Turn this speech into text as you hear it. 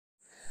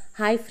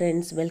Hi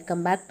friends,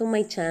 welcome back to my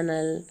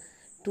channel.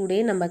 Today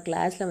நம்ம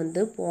கிளாஸில்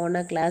வந்து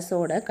போன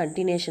கிளாஸோட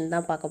கண்டினியூஷன்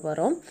தான் பார்க்க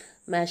போகிறோம்.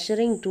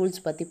 மெஷரிங் டூல்ஸ்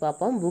பற்றி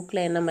பார்ப்போம்.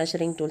 புக்கில் என்ன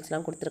மெஷரிங்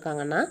டூல்ஸ்லாம்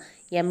கொடுத்துருக்காங்கன்னா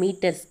a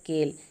meter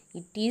scale.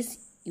 It is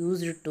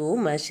used to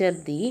measure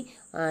the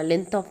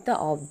length of the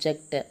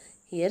object.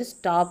 Here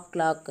stop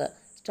clock.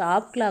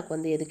 Stop clock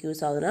வந்து எதுக்கு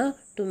யூஸ் ஆகுதுன்னா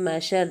to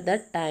measure the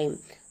time.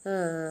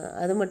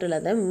 அது மட்டும்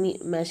இல்லாத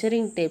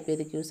மெஷரிங் டேப்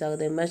எதுக்கு யூஸ்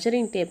ஆகுது?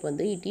 மெஷரிங் டேப்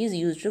வந்து it is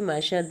use to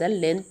measure the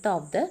length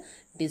of the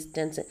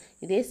distance.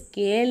 இதே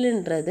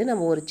ஸ்கேலுன்றது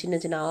நம்ம ஒரு சின்ன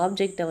சின்ன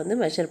ஆப்ஜெக்டை வந்து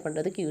மெஷர்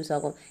பண்ணுறதுக்கு யூஸ்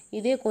ஆகும்.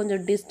 இதே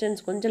கொஞ்சம்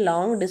டிஸ்டன்ஸ் கொஞ்சம்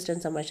லாங்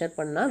டிஸ்டன்ஸை மெஷர்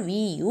பண்ணால்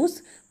வி யூஸ்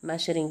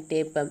மெஷரிங்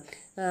டேப்பை.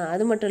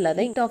 அது மட்டும்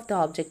இல்லாத ஹைட் ஆஃப் த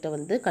ஆப்ஜெக்டை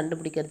வந்து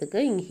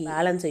கண்டுபிடிக்கிறதுக்கு இங்கே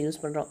பேலன்ஸை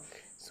யூஸ் பண்ணுறோம்.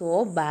 So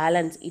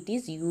balance it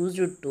is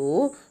used to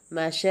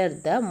measure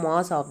the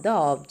mass of the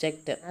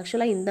object.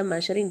 ஆக்சுவலாக இந்த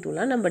மெஷரிங்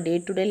டூலாக நம்ம டே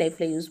டு டே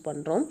லைஃப்பில் யூஸ்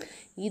பண்ணுறோம்.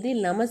 இது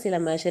இல்லாமல் சில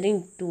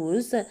மெஷரிங்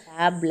டூல்ஸ்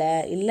டேப்பில்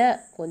இல்லை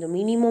கொஞ்சம்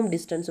மினிமம்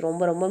டிஸ்டன்ஸ்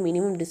ரொம்ப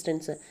மினிமம்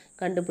டிஸ்டன்ஸு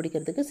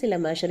கண்டுபிடிக்கிறதுக்கு சில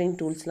மெஷரிங்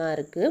டூல்ஸ்லாம்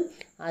இருக்குது.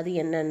 அது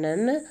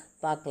என்னென்னு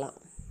பார்க்கலாம்.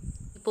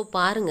 இப்போ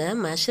பாருங்கள்,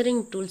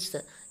 மெஷரிங் டூல்ஸ்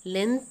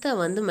லென்த்தை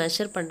வந்து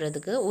மெஷர்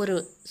பண்ணுறதுக்கு ஒரு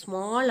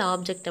ஸ்மால்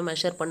ஆப்ஜெக்டை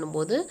மெஷர்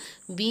பண்ணும்போது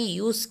வி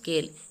யூஸ்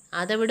ஸ்கேல்.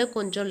 அதை விட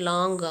கொஞ்சம்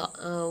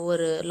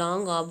ஒரு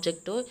லாங்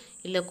ஆப்ஜெக்டோ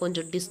இல்லை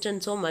கொஞ்சம்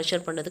டிஸ்டன்ஸோ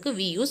மெஷர் பண்ணுறதுக்கு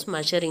வி யூஸ்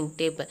மெஷரிங்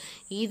டேப்.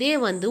 இதே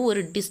வந்து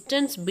ஒரு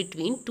distance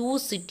between two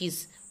cities,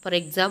 for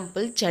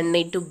example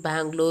Chennai to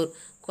Bangalore,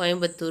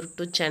 Coimbatore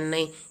to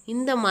Chennai,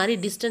 இந்த மாதிரி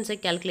டிஸ்டன்ஸை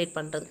கேல்குலேட்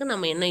பண்ணுறதுக்கு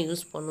நம்ம என்ன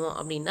யூஸ் பண்ணுவோம்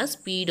அப்படின்னா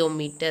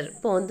ஸ்பீடோமீட்டர்.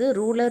 இப்போ வந்து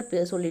ரூலர்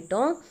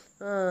சொல்லிட்டோம்,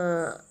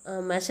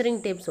 மெஷரிங்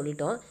டேப்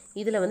சொல்லிட்டோம்.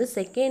 இதில் வந்து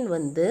செகண்ட்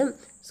வந்து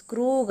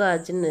ஸ்க்ரூ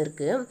காஜ்னு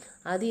இருக்குது.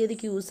 அது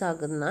எதுக்கு யூஸ்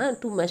ஆகுதுன்னா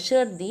to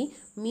measure the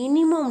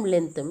minimum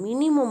length.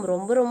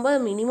 ரொம்ப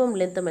மினிமம்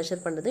லென்த்தை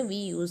மெஷர் பண்ணுறது we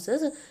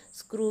uses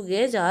screw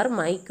gauge R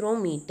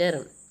micrometre.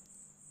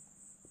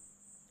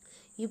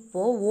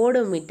 இப்போது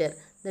odometer,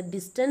 the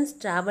distance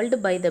travelled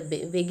by the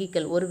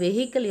vehicle. ஒரு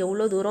வெஹிக்கல்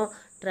எவ்வளோ தூரம்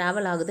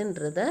ட்ராவல்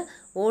ஆகுதுன்றத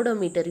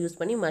ஓடோமீட்டர் யூஸ்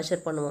பண்ணி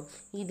மெஷர் பண்ணுவோம்.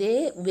 இதே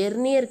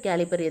வெர்னியர்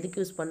கேலிப்பர் எதுக்கு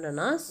யூஸ்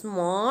பண்ணுறோன்னா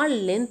small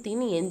length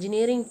in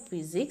engineering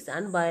physics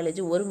and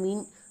biology. ஒரு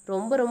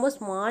ரொம்ப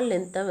ஸ்மால்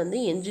லென்த்தை வந்து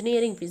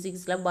என்ஜினியரிங்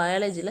ஃபிசிக்ஸில்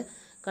பயாலஜியில்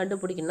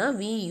கண்டுபிடிக்கணும்னா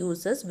வி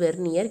யூஸஸ்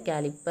வெர்னியர்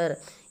கேலிப்பர்.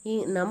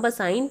 நம்ம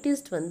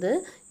சயின்டிஸ்ட் வந்து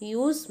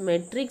use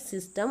matric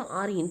system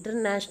R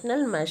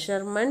international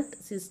measurement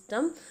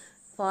system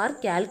for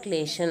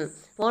calculation.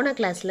 போன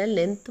கிளாஸில்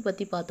லென்த்து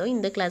பற்றி பார்த்தோம்,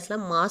 இந்த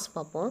கிளாஸில் மாஸ்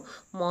பார்ப்போம்.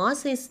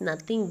 Mass is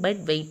nothing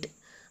but wait.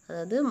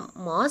 அதாவது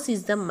mass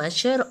is the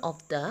measure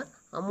of the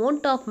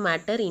amount of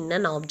matter in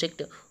an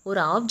object. ஒரு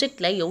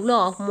ஆப்ஜெக்டில் எவ்வளோ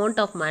அமௌண்ட்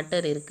ஆஃப்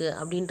மேட்டர் இருக்குது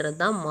அப்படின்றது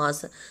தான்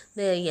mass.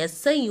 The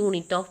SI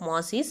unit of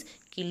mass is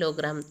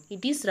kilogram.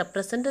 It is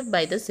represented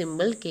by the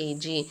symbol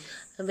kg.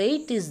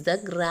 Weight is the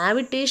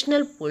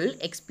gravitational pull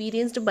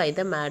experienced by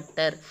the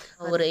matter.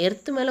 ஒரு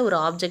earth மேலே ஒரு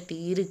object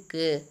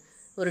இருக்குது,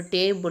 ஒரு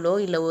டேபிளோ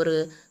இல்லை ஒரு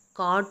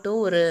காட்டோ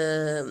ஒரு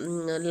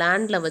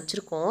லேண்டில்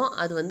வச்சுருக்கோம்,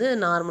 அது வந்து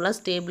நார்மலாக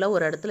ஸ்டேபிளாக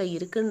ஒரு இடத்துல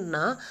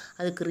இருக்குன்னா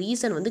அதுக்கு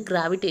ரீசன் வந்து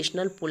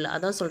கிராவிடேஷ்னல் புல்.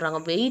 அதான்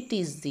சொல்கிறாங்க wait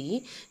is the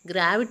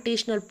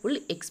gravitational pull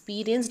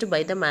experienced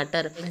by the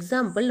matter.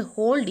 Example,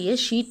 hold A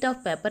sheet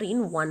of paper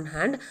in one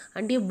hand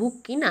and A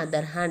book in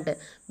other hand.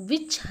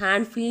 Which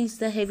hand feels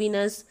the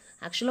heaviness?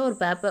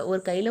 ஆக்சுவலாக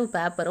ஒரு கையில்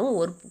பேப்பரும்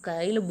ஒரு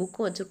கையில்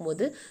புக்கும் வச்சுருக்கும்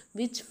போது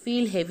விச்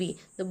ஃபீல் ஹெவி?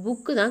 இந்த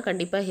புக்கு தான்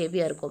கண்டிப்பாக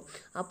ஹெவியாக இருக்கும்.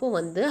 அப்போது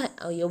வந்து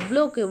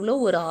எவ்வளோக்கு எவ்வளோ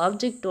ஒரு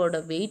ஆப்ஜெக்டோட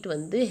வெயிட்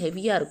வந்து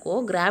ஹெவியாக இருக்கோ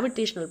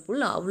கிராவிடேஷ்னல்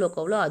புல்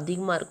அவ்வளோக்கு அவ்வளோ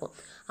அதிகமாக இருக்கும்.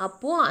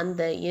 அப்போது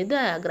அந்த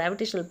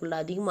கிராவிடேஷ்னல்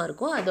புல் அதிகமாக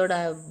இருக்கோ அதோட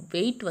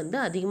வெயிட் வந்து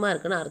அதிகமாக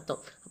இருக்குன்னு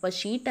அர்த்தம். அப்போ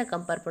ஷீட்டை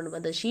கம்பேர்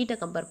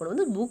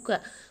பண்ணும்போது புக்கை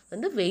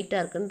வந்து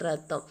வெயிட்டாக இருக்குன்ற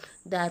அர்த்தம்.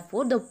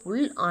 therefore the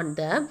pull on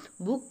the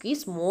book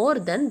is more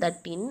than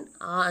that in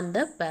அந்த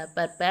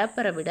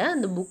பேப்பரை விட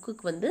அந்த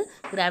புக்குக்கு வந்து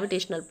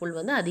கிராவிடேஷ்னல் புல்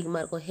வந்து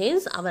அதிகமாக இருக்கும்.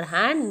 hence our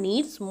hand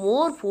needs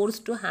more force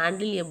to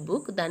handle a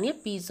book than a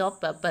piece of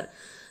paper.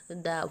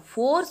 the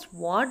force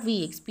what we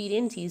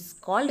experience is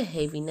called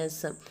heaviness.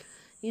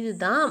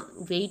 இதுதான்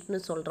வெயிட்னு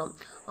சொல்கிறோம்.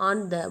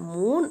 On the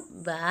moon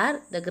where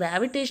the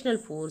gravitational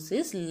force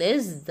is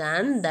less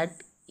than that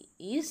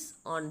is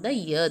on the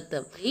earth.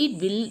 Wait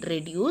will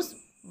reduce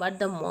but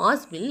the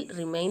mass will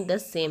remain the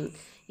same.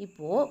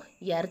 இப்போது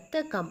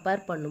எர்த்தை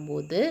compare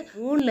பண்ணும்போது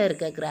மூனில்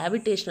இருக்க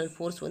gravitational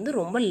force வந்து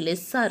ரொம்ப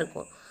லெஸ்ஸாக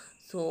இருக்கும்.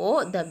 So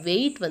the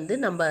weight வந்து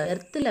நம்ம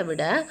எர்த்தில்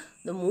விட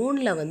இந்த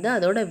மூனில் வந்து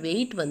அதோட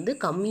வெயிட் வந்து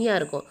கம்மியாக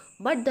இருக்கும்.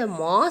 But the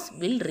mass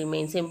will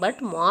remain same.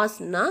 But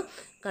மாஸ்னால்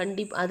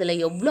அதில்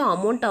எவ்வளோ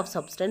அமௌண்ட் ஆஃப்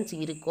சப்ஸ்டன்ஸ்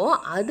இருக்கோ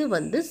அது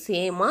வந்து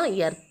சேமாக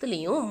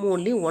எர்த்துலேயும்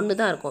மூணுலேயும் ஒன்று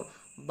தான் இருக்கும்.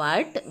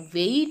 பட்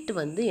வெயிட்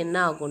வந்து என்ன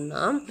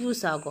ஆகும்னா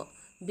யூஸ் ஆகும்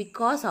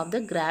because of the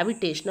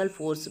gravitational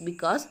force.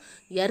 Because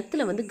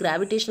எர்த்தில் வந்து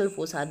கிராவிடேஷ்னல்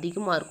ஃபோர்ஸ்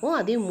அதிகமாக இருக்கும்,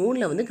 அதே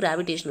மூணில் வந்து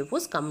கிராவிடேஷ்னல்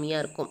ஃபோர்ஸ்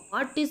கம்மியாக இருக்கும்.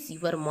 What is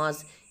your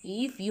mass?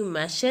 If you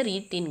measure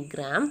it in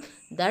gram,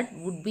 that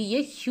would be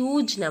a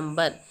huge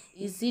number,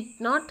 is it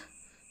not?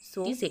 So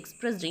it is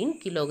expressed in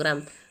kilogram.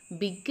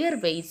 Bigger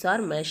weights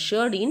are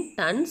measured in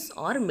tons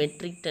or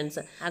metric tons.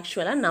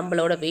 ஆக்சுவலாக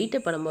நம்மளோட வெயிட்டை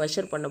இப்போ நம்ம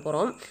measure பண்ண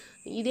போகிறோம்.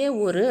 இதே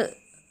ஒரு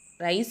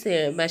rice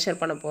measure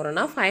பண்ண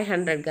போகிறோன்னா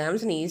 500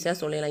 கிராம்ஸ்னு ஈஸியாக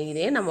சொல்லிடலாம்.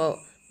 இதே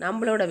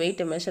நம்மளோட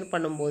வெயிட்டை மெஷர்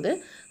பண்ணும்போது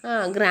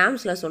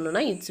கிராம்ஸில்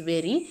சொல்லணும்னா it's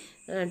very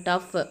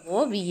tough.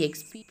 We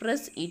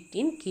express it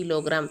in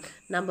kilogram.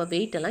 நம்ம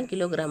வெயிட்டெல்லாம்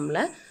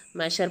கிலோகிராமில்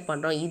மெஷர்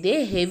பண்ணுறோம். இதே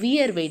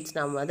ஹெவியர் வெயிட்ஸ்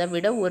நம்ம அதை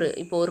விட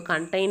இப்போ ஒரு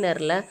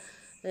கண்டெய்னரில்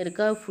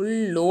இருக்க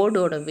ஃபுல்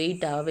லோடோட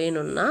வெயிட்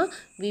வேணும்னா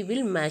we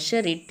will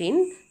measure it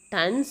in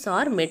tons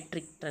R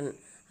matric ton.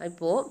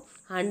 இப்போது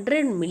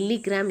 100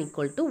 milligram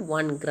equal to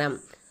 1 gram,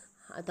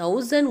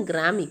 1000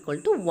 gram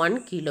equal to 1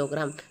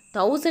 kilogram,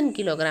 1000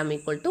 kilogram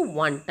equal to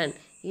 1 ton.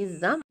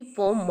 இதுதான்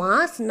இப்போது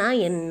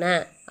மாஸ்னால் என்ன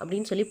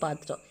அப்படின்னு சொல்லி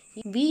பார்த்துட்டோம்.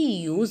 We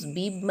use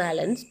beam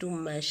balance to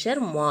measure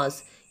mass.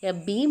 A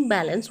beam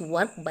balance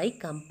works by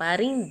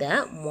comparing the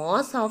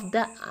mass of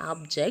the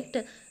object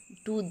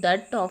to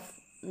that of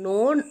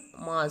known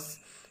mass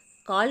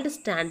called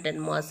standard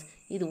mass.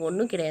 இது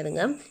ஒன்றும்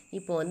கிடையாதுங்க.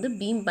 இப்போ வந்து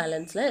பீம்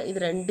பேலன்ஸில் இது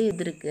 2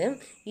 இது இருக்குது.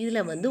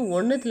 இதில் வந்து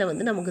ஒன்றுத்தில்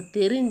வந்து நமக்கு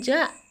தெரிஞ்ச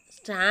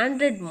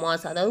ஸ்டாண்டர்ட்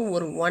மாஸ், அதாவது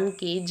ஒரு 1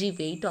 kg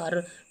wait R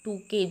 2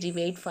 kg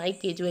wait 5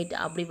 kg wait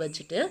அப்படி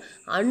வச்சுட்டு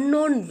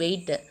அன்னோன்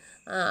வெயிட்டு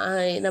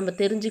நம்ம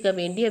தெரிஞ்சுக்க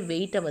வேண்டிய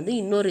வெயிட்டை வந்து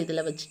இன்னொரு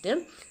இதில் வச்சுட்டு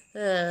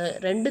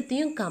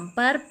ரெண்டுத்தையும்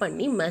கம்பேர்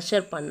பண்ணி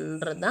மெஷர்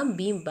பண்ணுறது தான்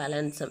பீம்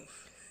பேலன்ஸு.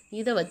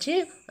 இதை வச்சு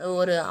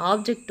ஒரு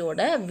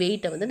ஆப்ஜெக்டோட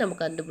வெயிட்டை வந்து நம்ம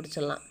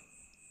கண்டுபிடிச்சிடலாம்.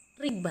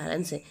 Electric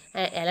balance.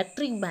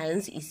 Electric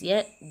balance is a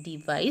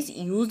device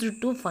used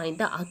to find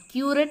the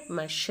accurate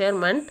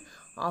measurement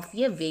of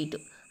a weight.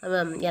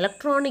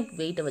 Electronic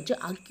வெயிட்டை வச்சு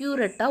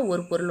அக்யூரேட்டாக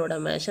ஒரு பொருளோட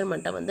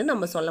மெஷர்மெண்ட்டை வந்து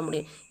நம்ம சொல்ல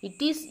முடியும்.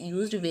 It is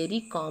used very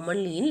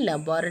commonly in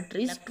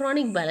laboratories.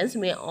 Electronic balance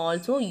may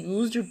also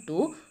used to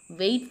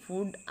wait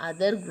food,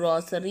 other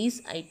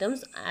groceries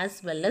items as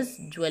well as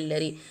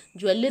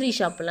jewellery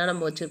ஷாப்லாம்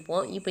நம்ம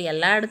வச்சுருப்போம். இப்போ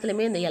எல்லா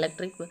இடத்துலையுமே இந்த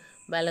எலக்ட்ரிக்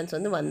பேலன்ஸ்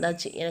வந்து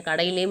வந்தாச்சு. எனக்கு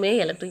கடையிலையுமே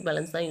எலக்ட்ரிக்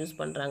பேலன்ஸ் தான் யூஸ்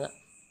பண்ணுறாங்க.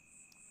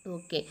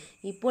 ஓகே,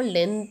 இப்போது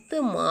லென்த்து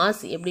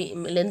மாஸ் எப்படி,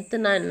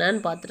 லென்த்துனா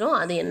என்னன்னு பார்த்துட்டோம்.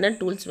 அது என்ன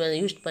டூல்ஸ்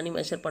யூஸ் பண்ணி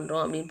மெஷர்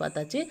பண்ணுறோம் அப்படின்னு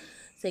பார்த்தாச்சு.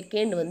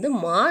 செகண்ட் வந்து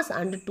mass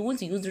and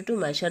tools used to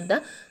measure the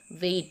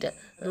weight,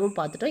 அதுவும்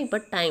பார்த்துட்டோம். இப்போ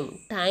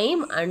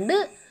டைம் அண்டு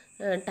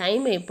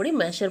டைமை எப்படி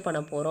மெஷர்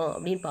பண்ண போகிறோம்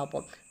அப்படின்னு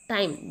பார்ப்போம்.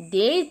 Time,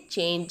 day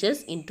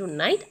changes into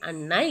night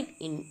and night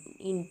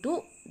into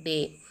day.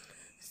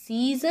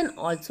 Season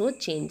also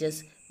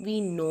changes. we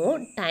know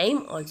time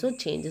also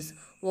changes.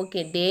 Okay,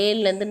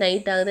 டேலேருந்து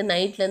night ஆகுது,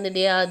 நைட்லேருந்து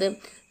டே ஆகுது,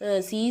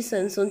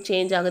 சீசன்ஸும்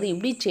சேஞ்ச் ஆகுது.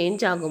 இப்படி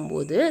சேஞ்ச்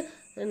ஆகும்போது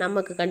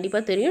நமக்கு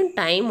கண்டிப்பாக தெரியும்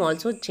டைம்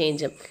ஆல்சோ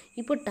சேஞ்சு.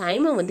 இப்போ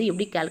டைமை வந்து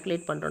எப்படி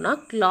கால்குலேட் பண்ணுறோன்னா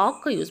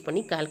கிளாக்கை யூஸ்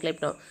பண்ணி கால்குலேட்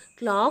பண்ணுறோம்.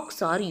 Clocks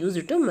R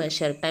used to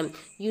measure time.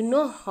 You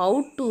know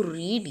how to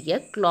read a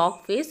clock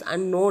face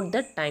and note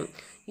the time.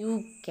 You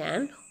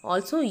can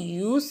also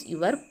use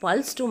your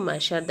pulse to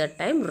measure the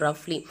time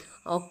roughly.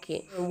 Okay,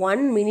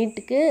 1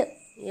 மினிட்டுக்கு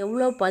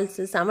எவ்வளோ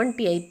pulse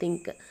 70 I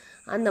think.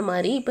 அந்த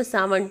மாதிரி இப்போ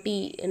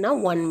 70னா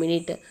 1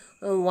 minute,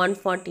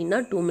 140னா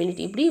 2 minute.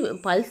 இப்படி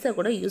பல்ஸை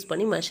கூட use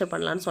பண்ணி measure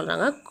பண்ணலான்னு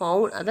சொல்கிறாங்க.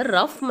 அது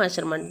ரஃப்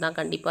மெஷர்மெண்ட் தான்.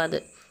 கண்டிப்பாக அது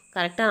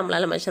கரெக்டாக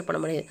நம்மளால் மெஷர் பண்ண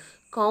முடியாது.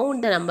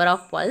 Count the number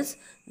of pulse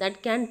that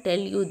can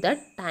tell you the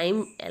time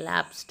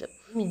elapsed.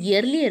 In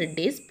earlier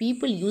days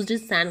people used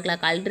sand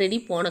clock. Already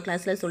போன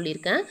கிளாஸில்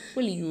சொல்லியிருக்கேன்.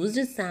 People used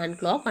sand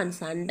clock and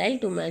sundial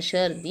to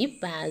measure the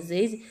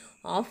passage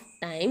of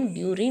time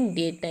during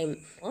daytime.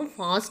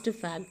 Fast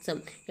facts.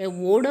 A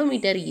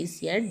odometer is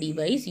a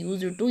device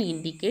used to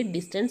indicate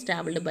distance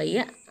traveled by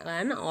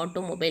an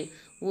automobile.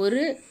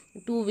 ஒரு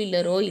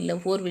 2-வீலரோ இல்லை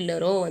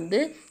 4-வீலரோ வந்து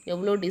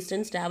எவ்வளோ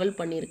distance travel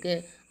பண்ணியிருக்கு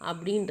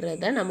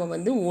அப்படின்றத நம்ம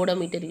வந்து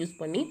odometer use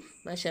பண்ணி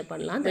measure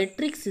பண்ணலாம்.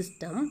 Matric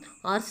system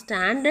R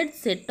standard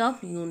set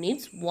of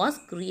units was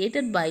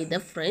created by the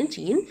French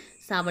in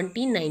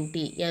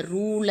 1790. A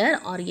ruler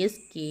or a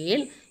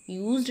scale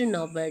used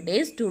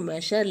nowadays to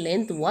measure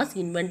length was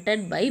invented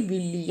by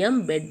William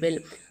Bedwell.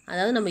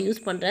 அதாவது நம்ம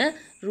use பண்ணுற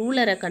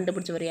ரூலரை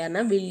கண்டுபிடிச்சவர்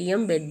யாருன்னா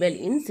William Bedwell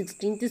இன்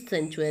 16th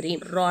century.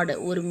 Rod,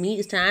 ஒரு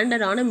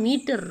ஸ்டாண்டர்டான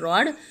metre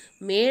rod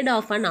made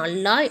of an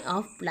alloy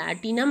of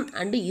platinum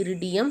and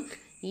iridium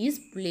is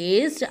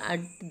placed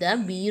at the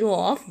Bureau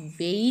of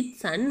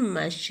Weights and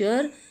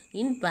Measures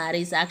in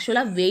Paris.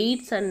 ஆக்சுவலாக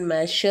weights and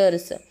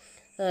measures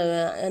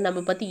நம்ம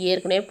பற்றி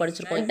ஏற்கனவே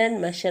படிச்சிருக்கோம். அண்ட்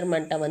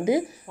மெஷர்மெண்ட்டை வந்து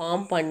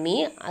form பண்ணி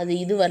அது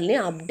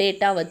இதுவரையிலையும்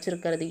அப்டேட்டாக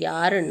வச்சுருக்கிறது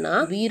யாருன்னா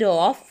Bureau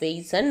of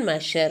Weights and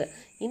Measures.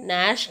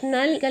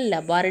 National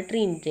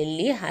Laboratory in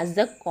Delhi has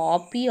a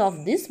copy of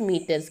this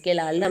meter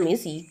scale. Alum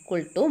is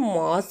equal to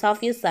mass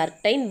of a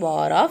certain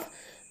bar of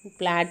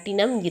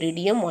platinum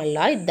iridium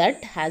alloy that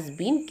has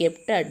been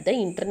kept at the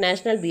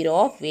International Bureau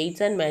of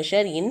Weights and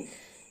Measures in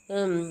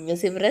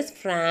Sivres,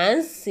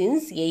 France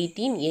since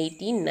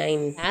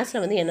 1889.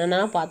 கிளாஸில் வந்து என்னென்னா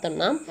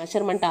பார்த்தோம்னா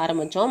measurement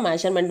ஆரம்பித்தோம்.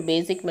 Measurement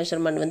பேசிக்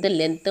measurement வந்து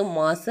length,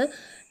 mass,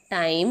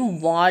 time,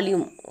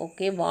 volume.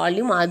 Okay,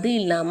 volume அது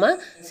இல்லாமல்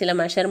சில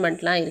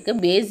மெஷர்மெண்ட்லாம்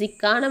இருக்குது.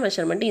 பேசிக்கான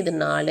மெஷர்மெண்ட் இது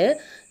 4.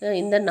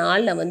 இந்த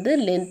 4ல் வந்து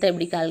லென்த்தை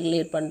எப்படி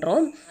கால்குலேட்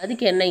பண்ணுறோம்,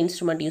 அதுக்கு என்ன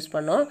இன்ஸ்ட்ருமெண்ட் யூஸ்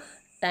பண்ணோம்,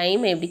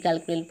 டைம் எப்படி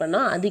கால்குலேட்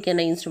பண்ணோம், அதுக்கு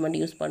என்ன இன்ஸ்ட்ருமெண்ட்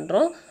யூஸ்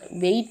பண்ணுறோம்,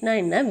 வெயிட்னா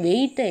என்ன,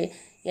 வெயிட்டை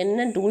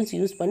என்ன டூல்ஸ்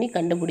யூஸ் பண்ணி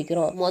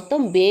கண்டுபிடிக்கிறோம்.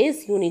 மொத்தம் பேஸ்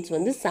யூனிட்ஸ்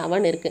வந்து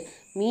 7 இருக்குது.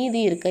 மீதி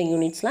இருக்க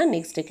யூனிட்ஸ்லாம்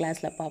நெக்ஸ்ட்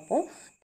கிளாஸில் பார்ப்போம்.